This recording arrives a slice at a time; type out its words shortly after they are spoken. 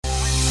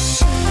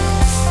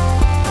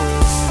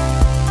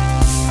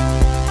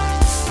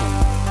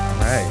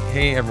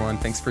Hey, everyone.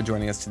 Thanks for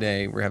joining us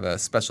today. We have a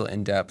special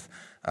in-depth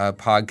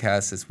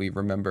podcast as we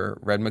remember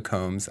Red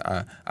McCombs.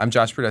 I'm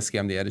Josh Brodesky.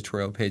 I'm the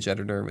editorial page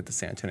editor with the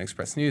San Antonio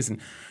Express-News,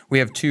 and we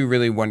have two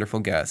really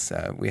wonderful guests.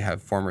 We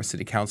have former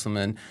city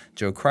councilman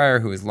Joe Cryer,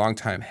 who is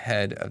longtime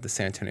head of the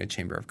San Antonio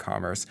Chamber of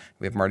Commerce.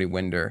 We have Marty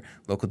Winder,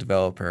 local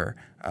developer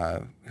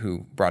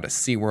who brought us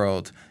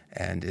SeaWorld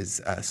and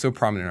is so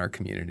prominent in our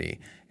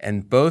community.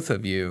 And both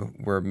of you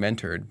were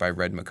mentored by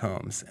Red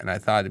McCombs. And I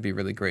thought it'd be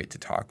really great to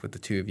talk with the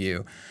two of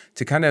you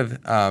to kind of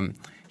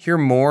hear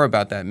more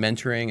about that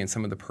mentoring and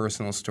some of the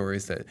personal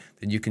stories that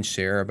you can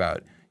share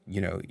about,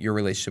 your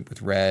relationship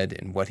with Red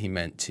and what he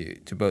meant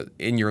to both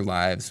in your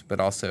lives, but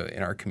also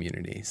in our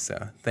community.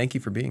 So thank you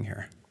for being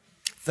here.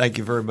 Thank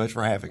you very much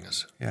for having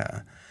us.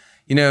 Yeah.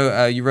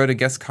 You wrote a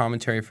guest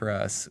commentary for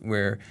us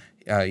where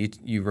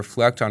you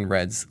reflect on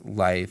Red's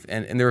life.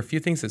 And there were a few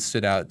things that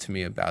stood out to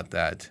me about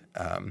that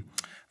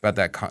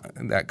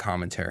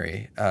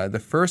commentary.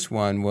 The first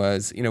one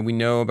was, we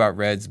know about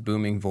Red's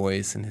booming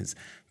voice and his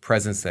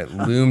presence that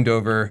loomed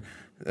over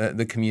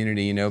the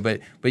community,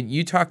 but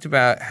you talked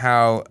about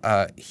how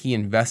he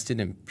invested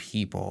in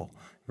people,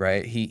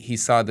 right? He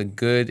saw the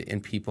good in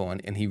people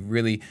and he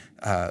really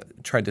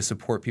tried to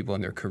support people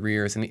in their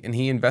careers. And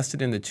he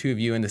invested in the two of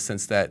you in the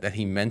sense that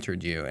he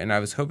mentored you. And I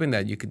was hoping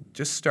that you could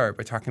just start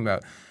by talking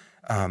about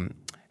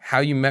how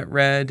you met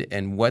Red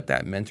and what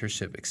that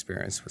mentorship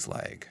experience was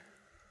like.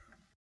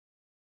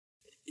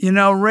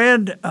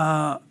 Red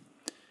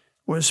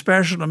was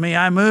special to me.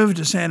 I moved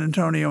to San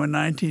Antonio in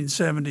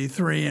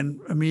 1973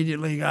 and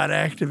immediately got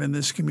active in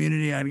this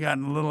community. I'd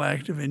gotten a little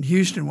active in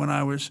Houston when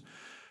I was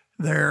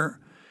there.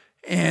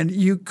 And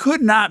you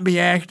could not be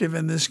active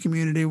in this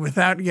community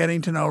without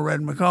getting to know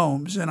Red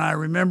McCombs. And I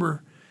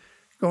remember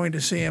going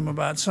to see him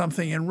about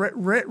something. And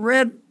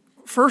Red,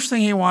 first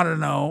thing he wanted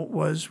to know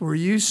was, were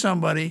you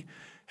somebody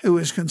who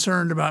was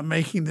concerned about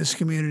making this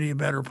community a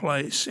better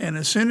place? And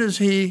as soon as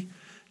he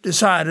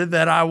decided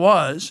that I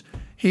was,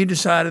 he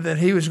decided that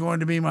he was going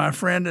to be my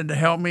friend and to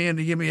help me and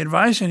to give me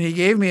advice. And he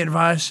gave me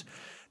advice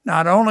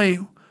not only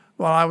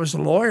while I was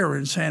a lawyer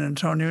in San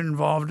Antonio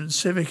involved in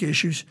civic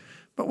issues,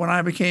 but when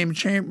I became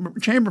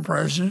chamber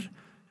president,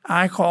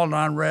 I called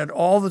on Red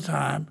all the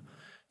time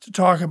to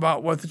talk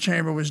about what the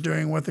chamber was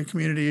doing, what the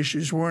community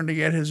issues were, and to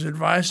get his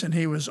advice, and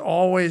he was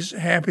always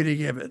happy to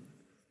give it.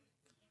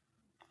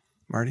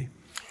 Marty?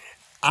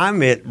 I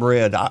met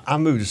Red. I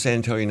moved to San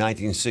Antonio in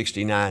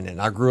 1969,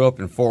 and I grew up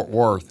in Fort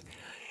Worth.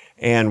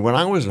 And when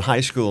I was in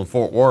high school in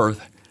Fort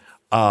Worth,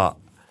 most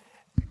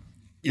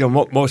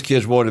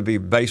kids wanted to be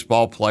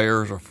baseball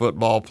players or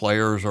football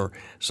players or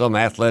some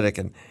athletic.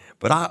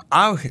 But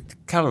I was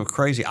kind of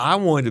crazy. I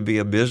wanted to be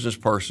a business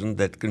person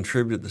that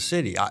contributed to the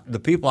city. The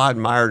people I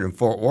admired in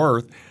Fort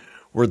Worth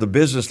were the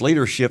business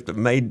leadership that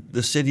made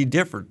the city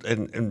different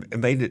and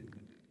made it,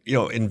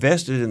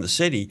 invested in the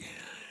city.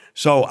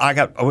 So I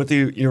went to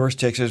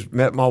University of Texas,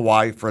 met my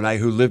wife, Renee,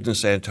 who lived in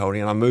San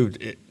Antonio, and I moved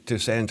to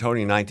San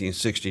Antonio in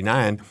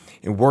 1969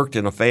 and worked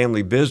in a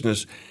family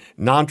business,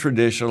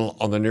 non-traditional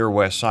on the near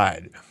west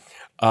side.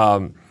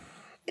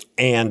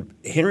 And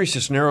Henry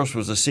Cisneros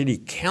was the city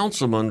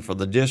councilman for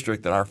the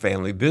district that our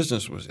family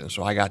business was in,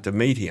 so I got to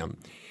meet him.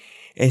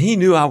 And he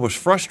knew I was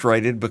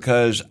frustrated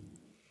because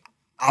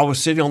I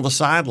was sitting on the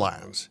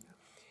sidelines.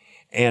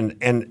 And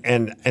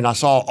I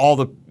saw all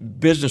the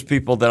business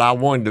people that I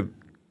wanted to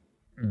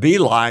be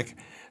like,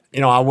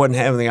 I wasn't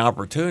having the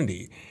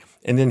opportunity.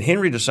 And then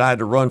Henry decided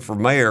to run for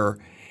mayor,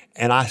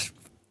 and I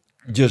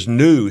just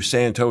knew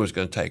San Antonio was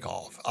going to take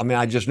off.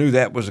 I just knew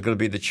that was going to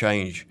be the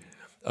change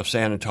of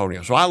San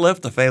Antonio. So I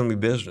left the family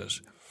business.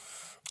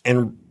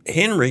 And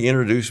Henry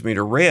introduced me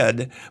to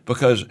Red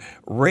because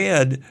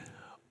Red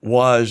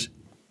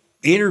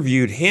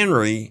interviewed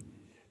Henry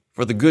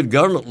for the Good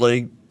Government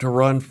League to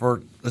run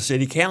for the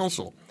city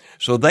council.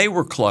 So they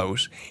were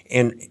close,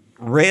 and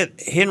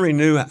Henry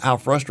knew how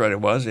frustrated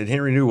I was, and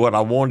Henry knew what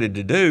I wanted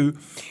to do,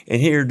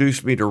 and he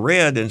introduced me to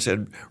Red and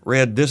said,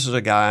 Red, this is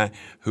a guy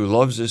who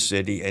loves this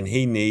city, and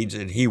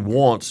he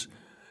wants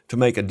to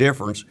make a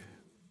difference.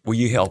 Will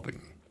you help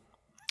him?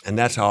 And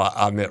that's how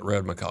I met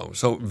Red McCombs.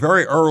 So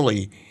very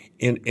early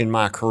in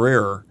my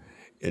career,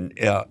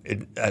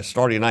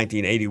 starting in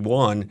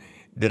 1981,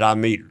 did I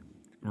meet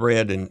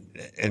Red,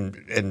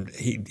 and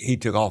he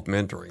took off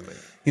mentoring me.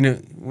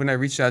 When I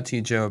reached out to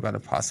you, Joe, about a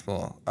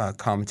possible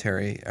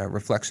commentary,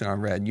 reflection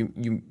on Red,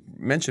 you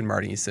mentioned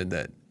Marty. You said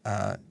that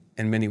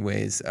in many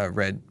ways,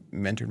 Red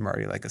mentored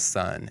Marty like a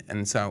son.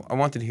 And so I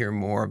wanted to hear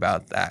more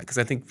about that because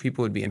I think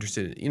people would be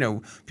interested.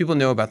 People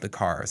know about the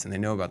cars and they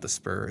know about the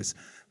Spurs,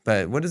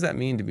 but what does that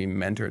mean to be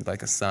mentored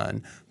like a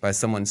son by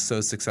someone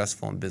so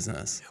successful in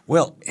business?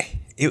 Well,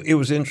 it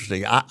was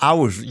interesting. I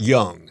was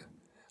young,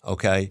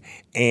 okay,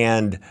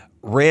 and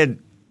Red,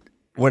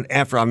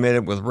 after I met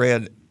him with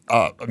Red,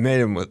 met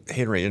him with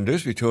Henry,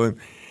 introduced me to him.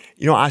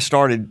 I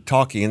started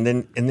talking,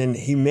 and then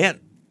he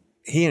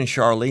and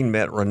Charlene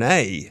met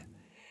Renee,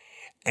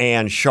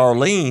 and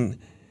Charlene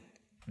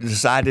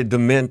decided to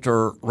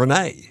mentor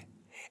Renee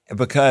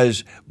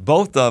because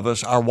both of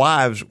us, our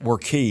wives, were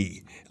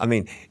key. I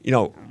mean,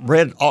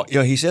 Red,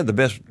 he said the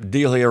best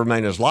deal he ever made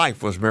in his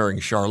life was marrying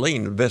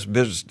Charlene. The best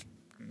business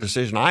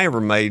decision I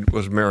ever made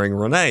was marrying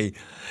Renee.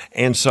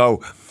 And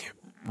so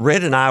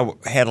Red and I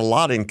had a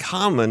lot in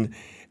common.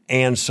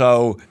 And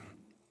so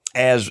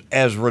as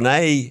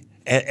Red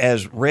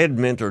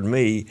mentored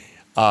me,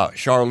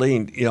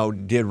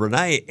 Charlene, did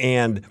Renee.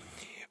 And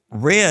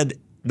Red,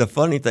 the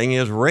funny thing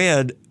is,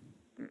 Red,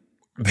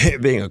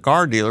 being a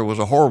car dealer, was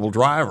a horrible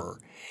driver.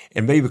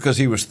 And maybe because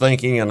he was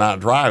thinking and not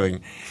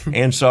driving.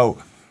 And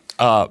so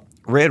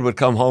Red would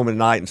come home at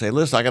night and say,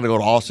 listen, I got to go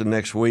to Austin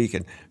next week.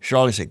 And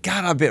Charlie said,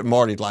 God, I bet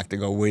Marty'd like to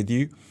go with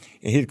you.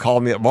 And he'd call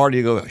me up.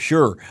 Marty would go,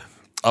 sure.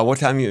 What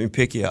time you want me to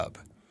pick you up?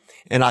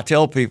 And I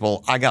tell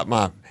people I got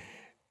my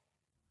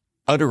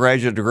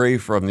undergraduate degree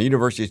from the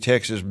University of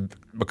Texas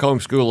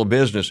McCombs School of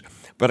Business,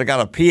 but I got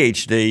a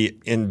PhD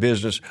in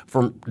business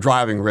from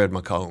driving Red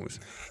McCombs.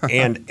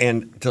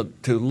 and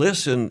to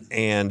listen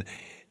and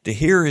to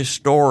hear his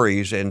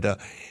stories, and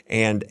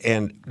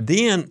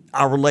then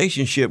our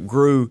relationship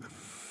grew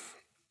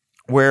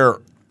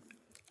where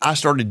I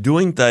started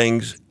doing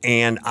things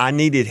and I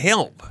needed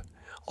help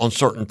on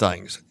certain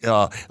things,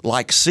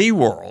 like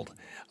SeaWorld.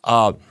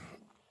 I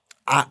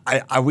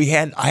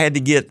had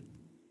to get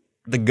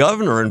the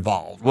governor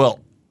involved. Well,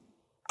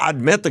 I'd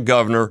met the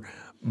governor,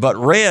 but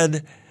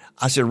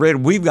I said, Red,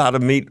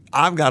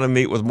 I've got to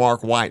meet with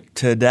Mark White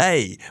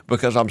today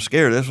because I'm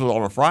scared. This was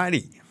on a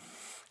Friday.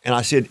 And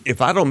I said,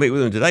 if I don't meet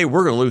with him today,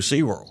 we're going to lose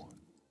SeaWorld.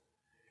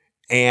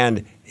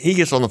 And he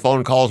gets on the phone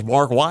and calls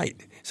Mark White.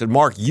 He said,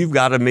 Mark, you've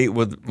got to meet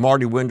with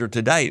Marty Winder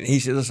today. And he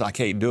said, listen, I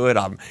can't do it.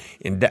 I'm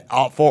in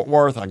Fort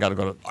Worth. I got to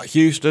go to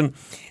Houston.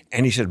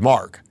 And he said,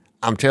 Mark,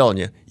 I'm telling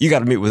you, you got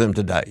to meet with him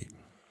today.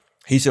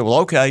 He said, well,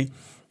 okay,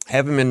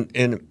 have him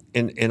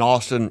in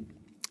Austin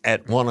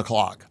at 1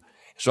 o'clock.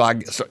 So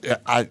I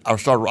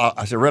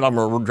said, Red, I'm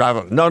going to drive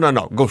up.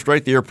 No, go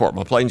straight to the airport.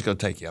 My plane's going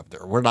to take you up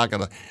there. We're not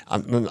going to,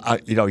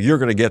 you're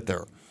going to get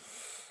there.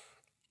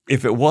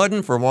 If it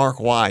wasn't for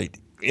Mark White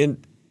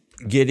in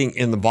getting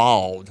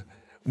involved,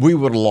 we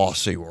would have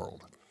lost SeaWorld.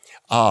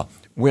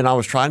 When I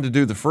was trying to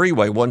do the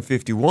Freeway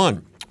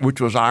 151,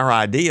 which was our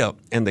idea,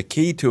 and the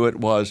key to it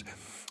was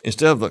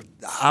instead of the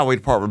highway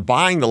department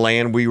buying the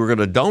land, we were going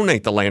to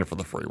donate the land for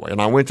the freeway. And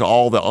I went to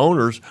all the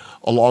owners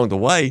along the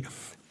way,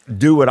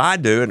 do what I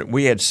do, and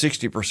we had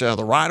 60% of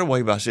the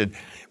right-of-way, but I said,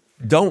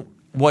 don't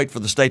wait for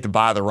the state to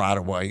buy the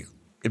right-of-way.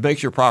 It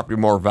makes your property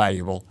more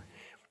valuable.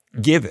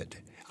 Give it.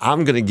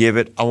 I'm going to give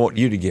it. I want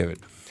you to give it.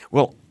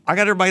 Well, I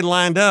got everybody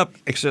lined up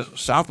except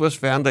Southwest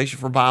Foundation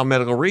for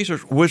Biomedical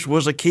Research, which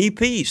was a key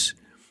piece.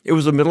 It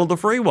was the middle of the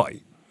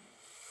freeway.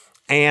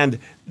 And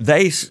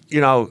they said,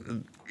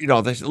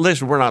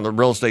 listen, we're not in the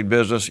real estate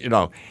business,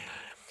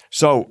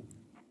 So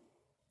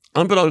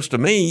unbeknownst to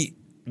me,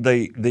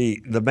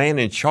 the man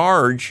in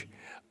charge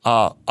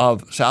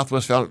of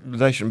Southwest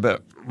Foundation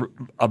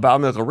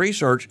Biomedical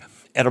Research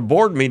at a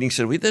board meeting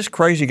said, this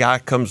crazy guy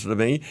comes to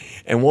me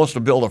and wants to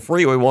build a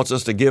freeway, wants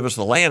us to give us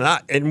the land,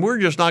 and we're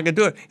just not going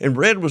to do it. And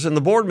Red was in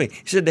the board meeting.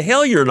 He said, the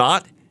hell you're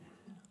not.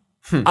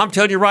 I'm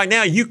telling you right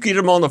now, you get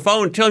him on the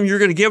phone and tell him you're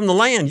going to give him the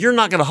land. You're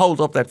not going to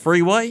hold up that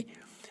freeway.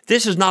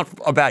 This is not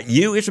about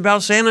you. It's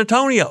about San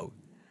Antonio.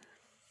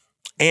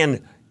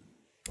 And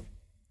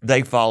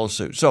they follow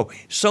suit.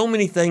 So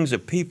many things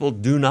that people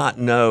do not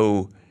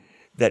know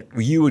that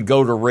you would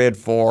go to Red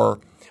for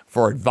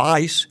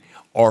advice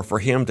or for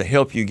him to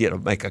help you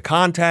make a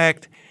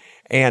contact.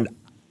 And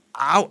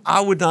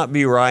I would not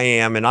be where I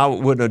am, and I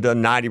wouldn't have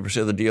done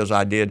 90% of the deals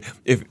I did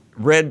if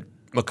Red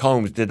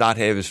McCombs did not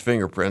have his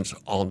fingerprints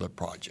on the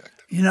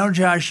project.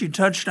 Josh, you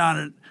touched on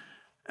it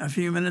a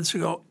few minutes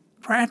ago.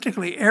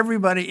 Practically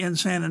everybody in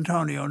San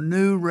Antonio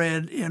knew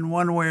Red in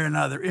one way or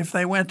another. If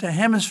they went to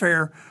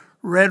Hemisphere,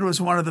 Red was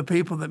one of the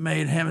people that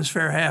made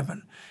Hemisphere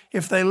happen.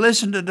 If they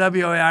listened to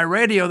WAI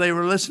radio, they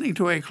were listening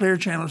to a Clear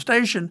Channel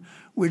station,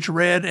 which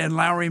Red and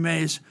Lowry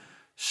Mays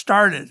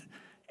started.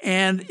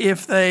 And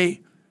if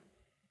they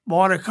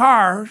bought a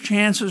car,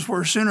 chances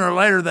were sooner or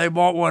later they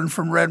bought one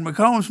from Red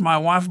McCombs. My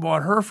wife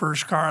bought her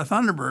first car, a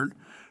Thunderbird,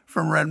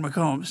 from Red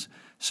McCombs.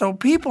 So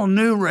people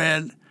knew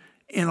Red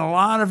in a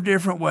lot of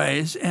different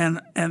ways,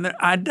 and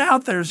I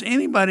doubt there's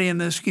anybody in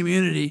this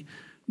community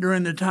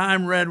during the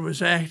time Red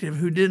was active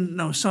who didn't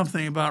know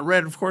something about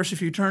Red. Of course,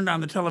 if you turned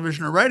on the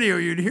television or radio,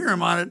 you'd hear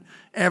him on it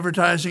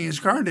advertising his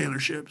car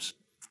dealerships.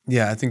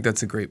 Yeah, I think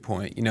that's a great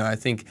point. I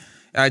think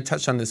I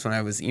touched on this when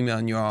I was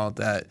emailing you all,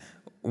 that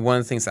one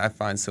of the things that I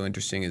find so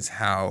interesting is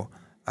how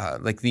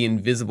the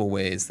invisible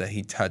ways that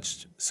he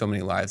touched so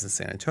many lives in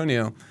San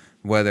Antonio,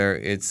 whether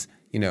it's,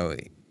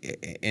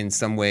 in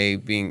some way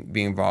being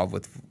involved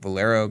with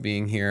Valero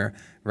being here,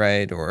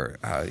 right? Or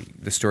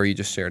the story you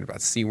just shared about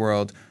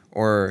SeaWorld,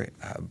 or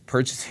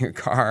purchasing a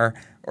car,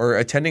 or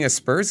attending a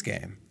Spurs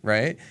game,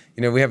 right?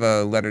 We have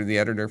a letter to the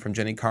editor from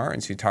Jenny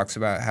Carnes who talks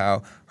about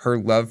how her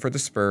love for the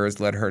Spurs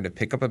led her to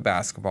pick up a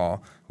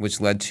basketball, which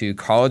led to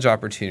college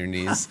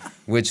opportunities,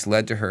 which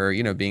led to her,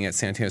 being at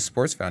San Antonio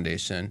Sports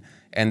Foundation.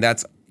 And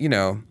that's,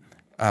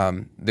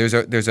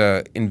 there's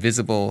a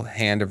invisible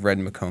hand of Red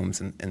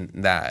McCombs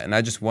in that, and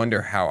I just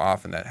wonder how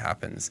often that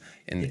happens.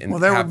 Well,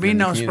 there would be in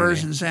the no community.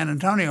 Spurs in San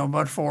Antonio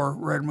but for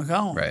Red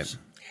McCombs. Right.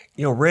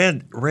 You know,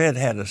 Red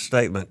had a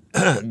statement.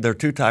 There are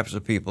two types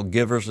of people,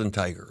 givers and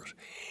takers.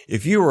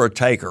 If you were a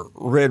taker,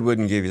 Red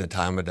wouldn't give you the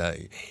time of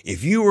day.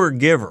 If you were a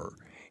giver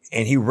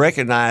and he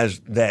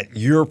recognized that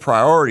your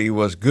priority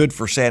was good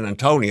for San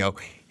Antonio,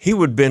 he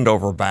would bend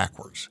over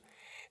backwards.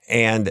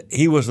 And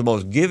he was the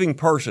most giving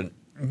person.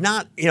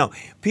 Not,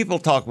 people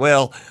talk,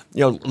 well,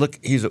 look,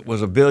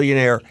 was a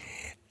billionaire.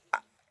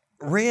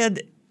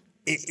 Red,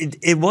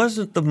 it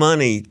wasn't the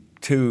money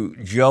to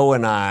Joe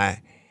and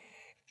I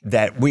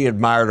that we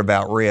admired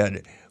about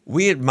Red.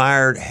 We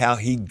admired how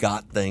he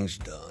got things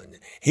done.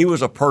 He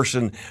was a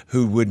person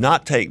who would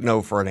not take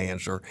no for an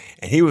answer,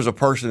 and he was a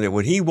person that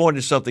when he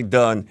wanted something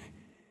done,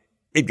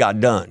 it got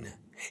done.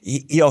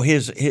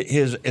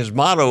 His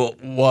motto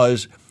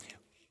was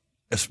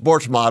a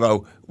sports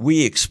motto: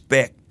 we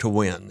expect to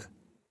win.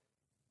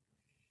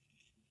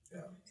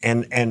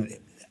 And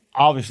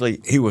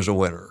obviously he was a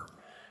winner.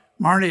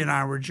 Marty and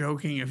I were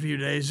joking a few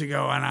days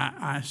ago, and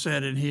I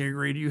said, and he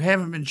agreed, you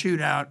haven't been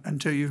chewed out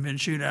until you've been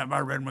chewed out by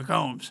Red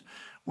McCombs.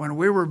 When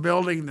we were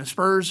building the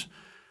Spurs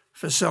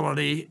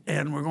facility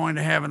and we're going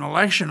to have an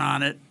election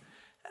on it,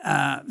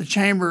 the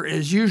chamber,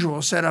 as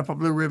usual, set up a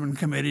blue ribbon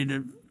committee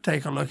to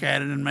take a look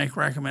at it and make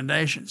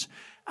recommendations.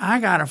 I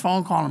got a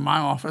phone call in my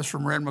office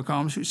from Red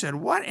McCombs who said,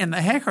 what in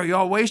the heck are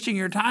y'all wasting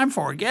your time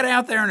for? Get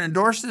out there and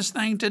endorse this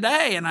thing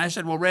today. And I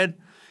said, well, Red,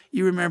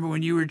 you remember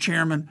when you were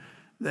chairman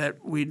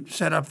that we'd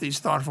set up these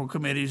thoughtful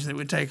committees that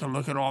would take a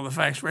look at all the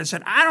facts. Red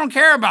said, I don't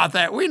care about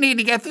that. We need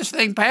to get this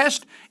thing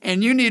passed,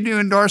 and you need to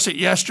endorse it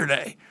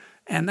yesterday.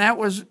 And that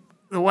was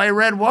the way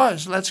Red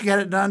was. Let's get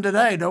it done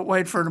today. Don't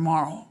wait for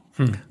tomorrow.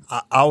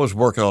 I was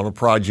working on a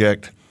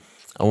project.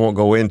 I won't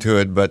go into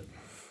it, but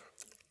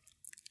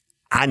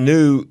I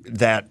knew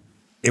that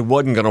it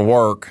wasn't going to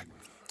work,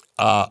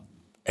 but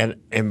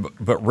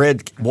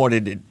Red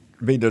wanted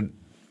me to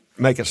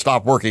make it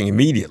stop working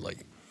immediately.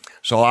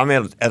 So I'm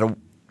at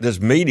this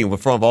meeting in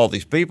front of all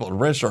these people, and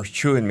Red starts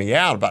chewing me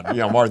out about,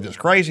 Marty, this is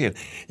crazy, and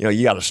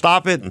you got to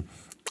stop it. And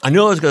I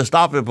knew I was going to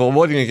stop it, but I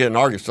wasn't going to get in an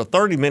argument. So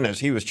 30 minutes,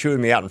 he was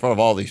chewing me out in front of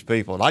all these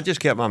people, and I just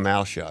kept my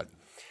mouth shut.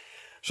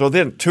 So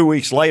then 2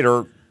 weeks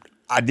later,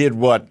 I did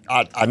what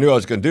I knew I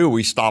was going to do.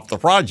 We stopped the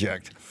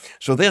project.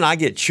 So then I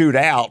get chewed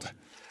out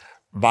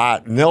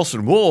by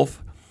Nelson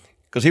Wolff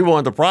because he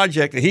wanted the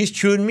project, and he's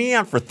chewing me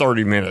out for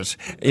 30 minutes,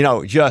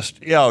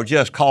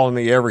 just calling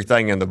me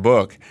everything in the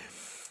book.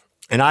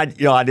 And I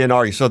didn't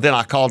argue. So then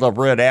I called up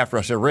Red after.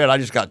 I said, Red, I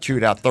just got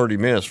chewed out 30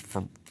 minutes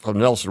from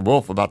Nelson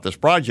Wolff about this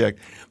project.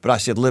 But I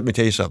said, let me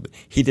tell you something.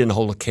 He didn't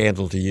hold a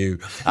candle to you.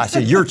 I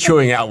said, your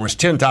chewing out was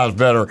 10 times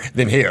better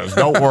than his.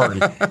 Don't worry.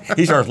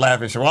 He starts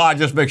laughing. He said, well, I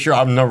just make sure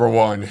I'm number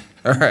one.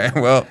 All right.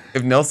 Well,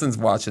 if Nelson's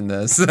watching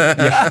this,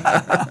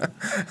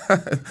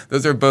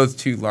 those are both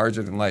two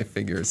larger-than-life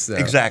figures. So,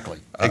 Exactly.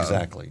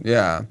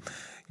 Yeah.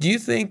 Do you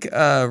think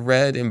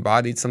Red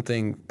embodied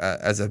something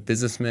as a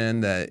businessman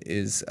that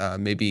is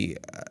maybe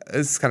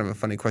this is kind of a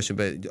funny question,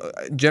 but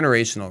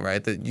generational,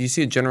 right? Do you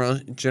see a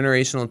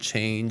generational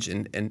change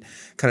in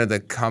kind of the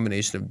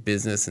combination of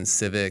business and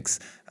civics,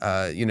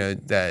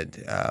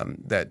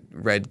 that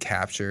Red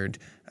captured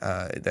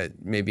that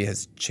maybe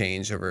has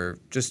changed over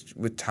just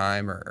with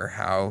time or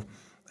how?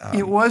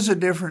 It was a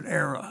different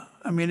era.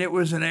 I mean, it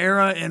was an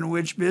era in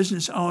which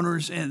business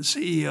owners and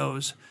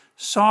CEOs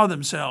saw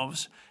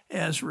themselves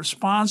as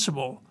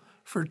responsible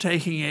for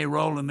taking a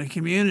role in the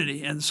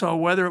community. And so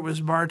whether it was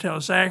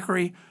Bartel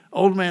Zachary,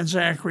 Old Man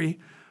Zachary,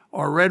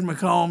 or Red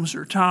McCombs,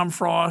 or Tom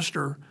Frost,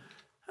 or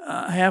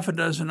half a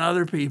dozen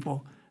other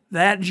people,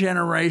 that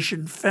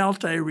generation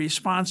felt a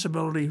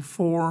responsibility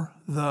for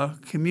the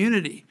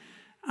community.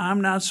 I'm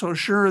not so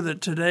sure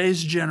that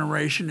today's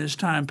generation, as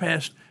time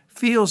passed,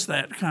 feels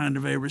that kind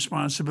of a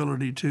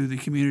responsibility to the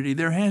community.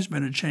 There has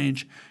been a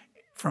change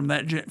from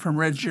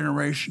Red's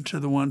generation to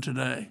the one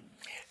today.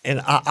 And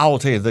I will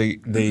tell you,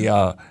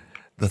 the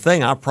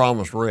thing I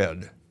promised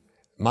Red,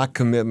 my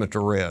commitment to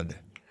Red,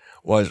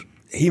 was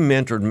he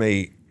mentored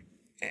me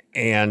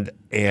and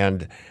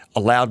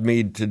allowed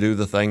me to do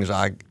the things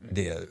I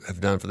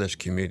have done for this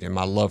community, and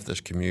I love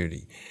this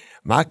community.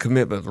 My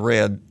commitment to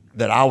Red,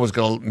 that I was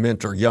going to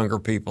mentor younger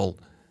people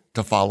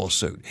to follow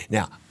suit.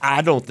 Now,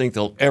 I don't think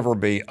there'll ever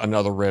be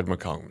another Red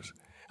McCombs.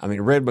 I mean,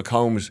 Red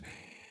McCombs,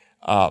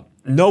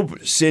 no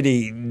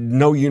city,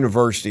 no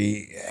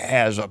university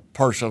has a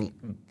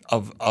person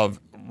of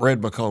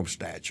Red McCombs'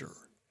 stature.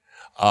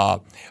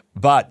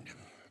 But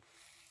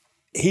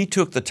he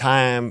took the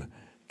time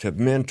to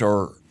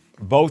mentor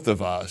both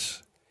of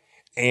us,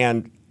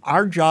 and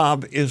our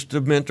job is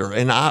to mentor.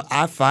 And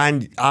I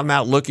find I'm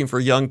out looking for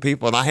young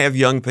people, and I have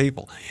young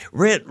people.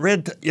 Red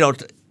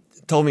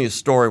told me a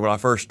story when I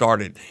first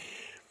started.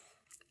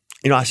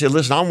 I said,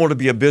 listen, I want to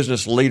be a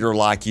business leader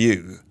like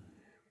you.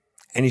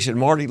 And he said,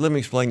 Marty, let me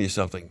explain to you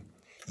something.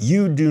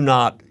 You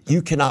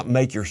cannot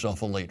make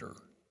yourself a leader.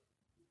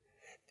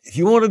 If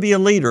you want to be a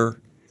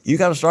leader, you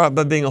got to start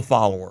by being a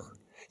follower.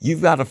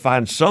 You've got to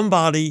find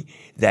somebody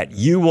that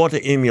you want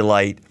to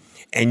emulate,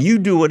 and you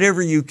do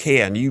whatever you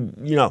can. You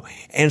know,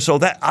 and so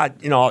that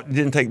it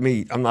didn't take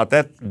me. I'm not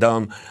that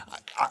dumb.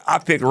 I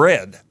picked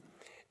Red,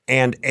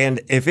 and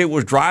if it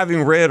was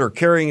driving Red or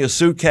carrying a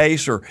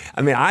suitcase,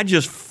 I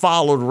just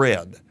followed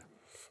Red,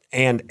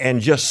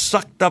 and just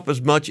sucked up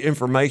as much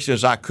information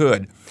as I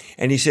could.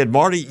 And he said,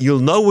 Marty, you'll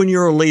know when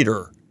you're a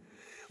leader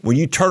when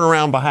you turn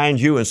around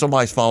behind you and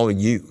somebody's following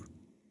you.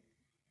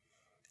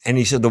 And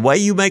he said, the way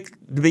you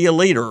be a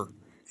leader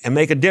and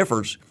make a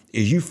difference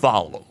is you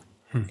follow.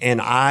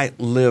 And I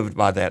lived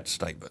by that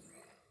statement.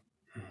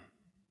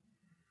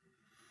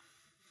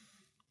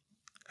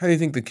 How do you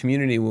think the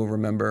community will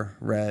remember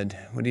Red?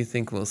 What do you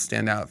think will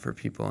stand out for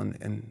people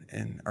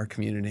in our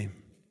community?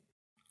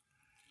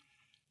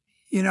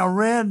 You know,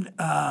 Red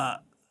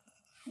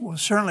will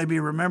certainly be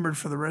remembered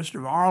for the rest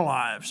of our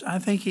lives. I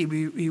think he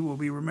will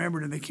be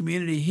remembered in the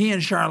community. He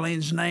and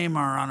Charlene's name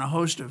are on a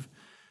host of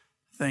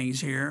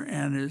things here,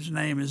 and his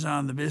name is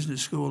on the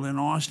business school in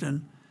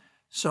Austin.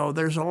 So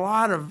there's a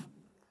lot of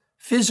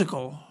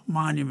physical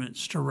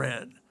monuments to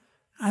Red.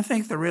 I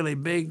think the really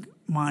big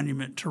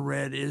monument to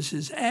Red is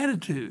his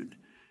attitude,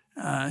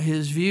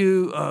 his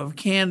view of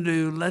can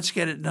do, let's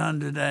get it done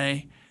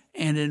today,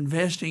 and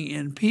investing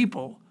in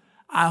people.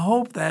 I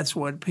hope that's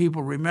what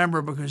people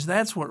remember, because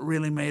that's what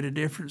really made a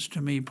difference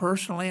to me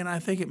personally, and I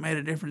think it made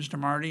a difference to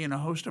Marty and a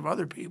host of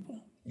other people.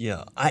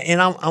 Yeah, I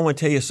want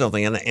to tell you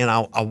something, and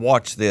I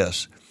watched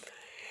this.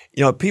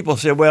 You know, people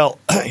say, well,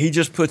 he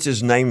just puts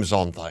his names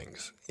on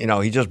things. You know,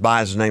 he just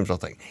buys his names on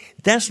things.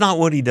 That's not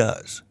what he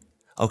does,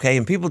 okay?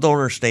 And people don't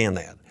understand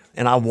that,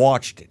 and I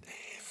watched it.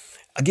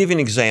 I'll give you an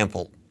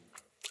example.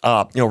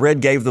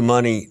 Red gave the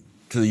money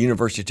to the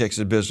University of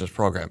Texas Business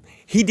Program.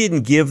 He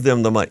didn't give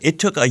them the money. It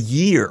took a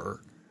year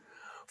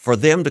for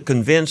them to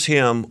convince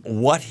him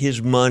what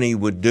his money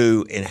would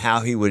do and how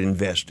he would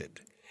invest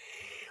it.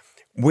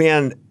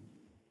 When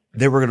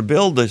they were going to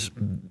build this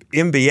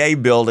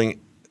MBA building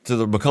to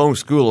the McCombs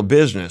School of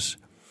Business,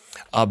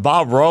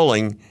 Bob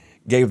Rowling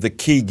gave the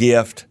key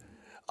gift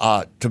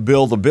to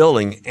build the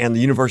building, and the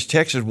University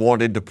of Texas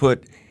wanted to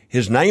put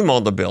his name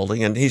on the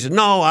building, and he said,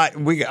 no, I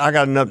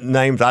got enough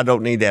names, I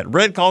don't need that.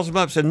 Red calls him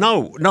up and said,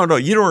 no,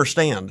 you don't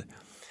understand.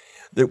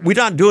 We're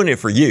not doing it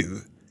for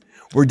you.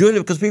 We're doing it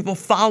because people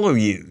follow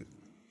you.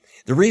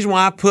 The reason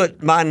why I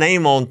put my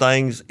name on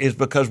things is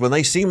because when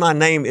they see my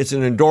name, it's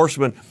an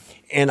endorsement,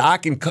 and I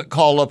can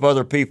call up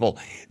other people.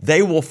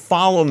 They will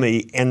follow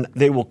me, and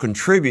they will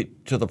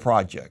contribute to the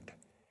project.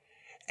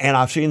 And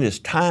I've seen this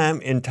time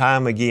and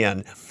time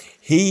again.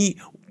 He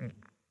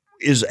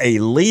is a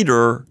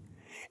leader,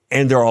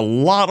 and there are a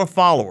lot of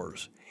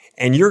followers.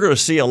 And you're going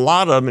to see a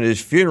lot of them at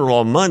his funeral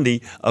on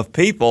Monday of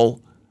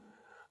people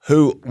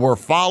who were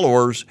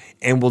followers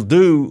and will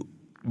do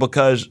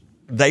because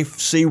they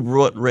see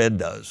what Red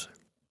does.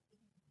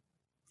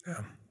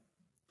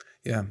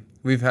 Yeah.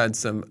 We've had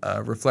some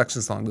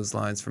reflections along those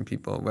lines from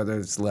people, whether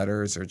it's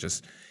letters or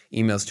just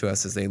emails to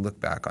us as they look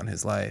back on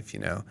his life,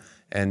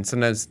 And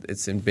sometimes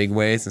it's in big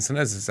ways, and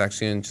sometimes it's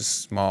actually in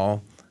just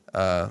small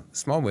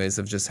ways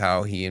of just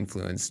how he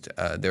influenced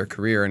their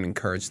career and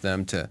encouraged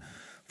them to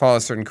follow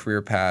a certain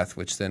career path,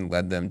 which then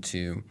led them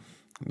to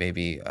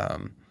maybe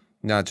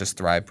not just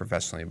thrive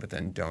professionally, but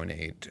then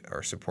donate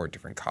or support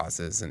different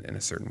causes in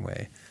a certain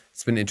way.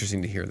 It's been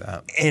interesting to hear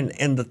that.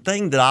 And the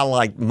thing that I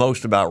liked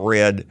most about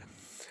Red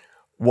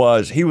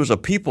was he was a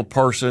people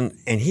person,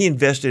 and he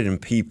invested in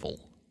people.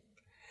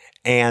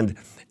 And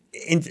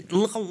in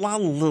a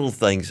lot of little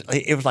things.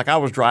 It was like I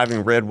was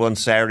driving Red one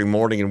Saturday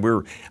morning, and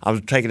I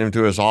was taking him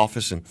to his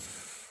office, and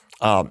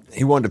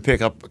he wanted to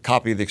pick up a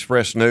copy of the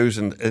Express News,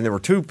 and there were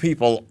two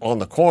people on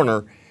the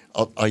corner,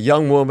 a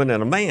young woman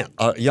and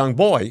a young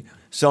boy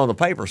selling the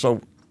paper.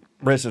 So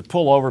Red says,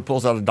 pull over,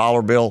 pulls out a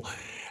 $1 bill,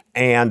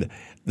 and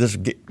this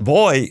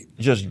boy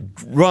just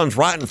runs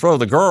right in front of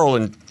the girl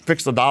and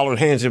picks the $1 and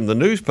hands him the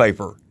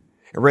newspaper.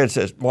 And Red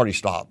says, Marty,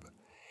 stop.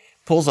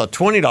 Pulls a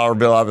 $20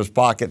 bill out of his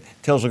pocket,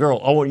 tells the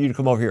girl, I want you to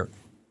come over here.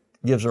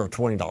 Gives her a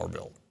 $20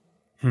 bill.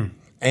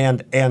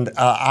 And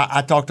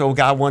I talked to a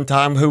guy one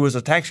time who was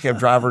a taxi cab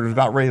driver who was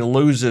about ready to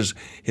lose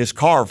his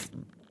car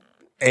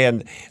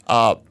and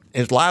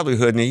his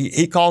livelihood. And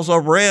he calls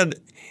up Red,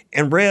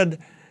 and Red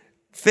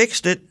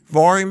fixed it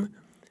for him,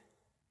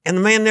 and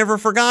the man never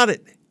forgot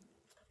it.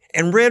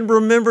 And Red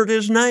remembered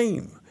his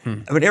name.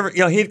 I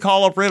mean, he'd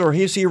call up Red, or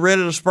he'd see Red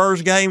at a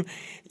Spurs game,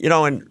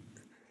 and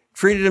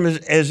treated him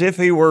as if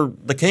he were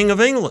the king of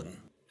England.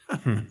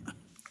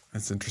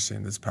 That's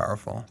interesting. That's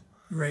powerful.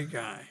 Great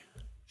guy.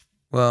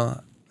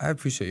 Well, I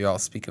appreciate you all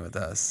speaking with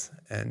us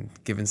and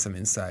giving some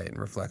insight and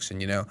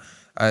reflection.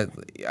 I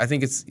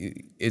think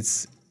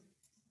it's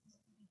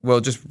well,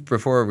 just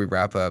before we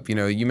wrap up,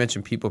 you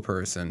mentioned people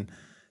person.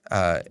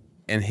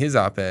 In his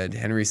op-ed,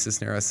 Henry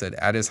Cisneros said,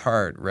 at his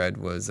heart, Red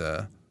was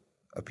a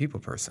people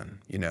person,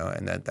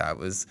 and that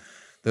was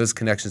those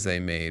connections they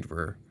made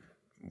were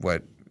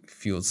what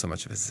fueled so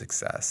much of his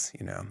success,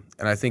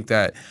 And I think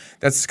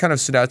that's kind of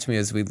stood out to me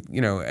as we,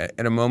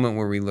 at a moment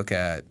where we look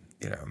at,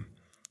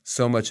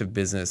 so much of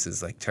business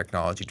is like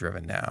technology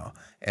driven now,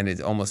 and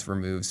it almost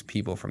removes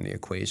people from the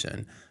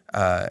equation.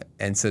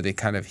 And so they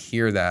kind of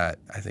hear that,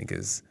 I think,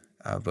 is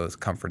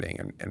both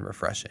comforting and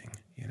refreshing,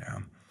 you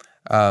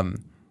know.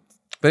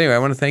 But anyway, I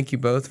want to thank you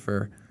both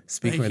for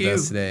speaking with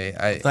us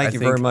today. Thank you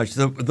very much.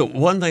 The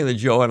one thing that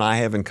Joe and I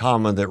have in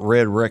common that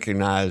Red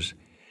recognized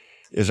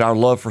is our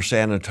love for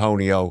San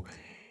Antonio.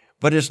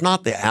 But it's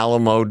not the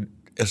Alamo.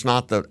 It's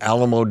not the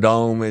Alamo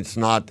Dome. It's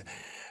not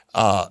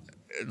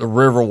the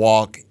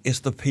Riverwalk. It's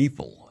the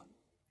people.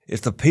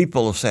 It's the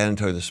people of San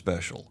Antonio that's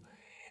special.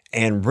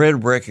 And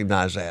Red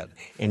recognized that.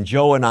 And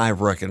Joe and I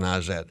have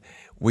recognized that.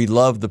 We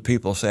love the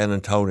people of San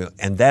Antonio.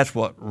 And that's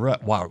what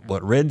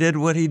Red did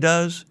what he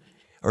does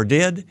or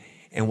did,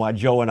 and why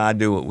Joe and I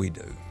do what we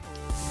do.